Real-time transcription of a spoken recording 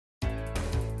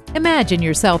Imagine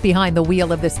yourself behind the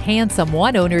wheel of this handsome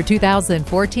one-owner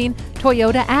 2014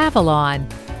 Toyota Avalon.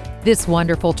 This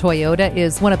wonderful Toyota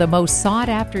is one of the most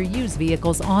sought-after used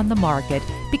vehicles on the market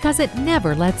because it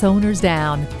never lets owners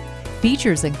down.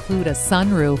 Features include a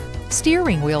sunroof,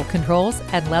 steering wheel controls,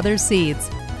 and leather seats.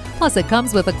 Plus, it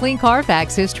comes with a clean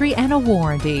CARFAX history and a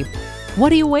warranty.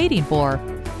 What are you waiting for?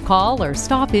 Call or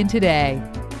stop in today.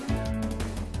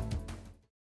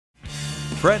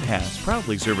 Fred Haas,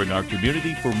 proudly serving our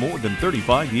community for more than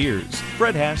 35 years.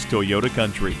 Fred Haas Toyota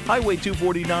Country, Highway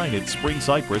 249 at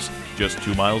Spring-Cypress, just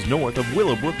 2 miles north of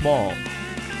Willowbrook Mall.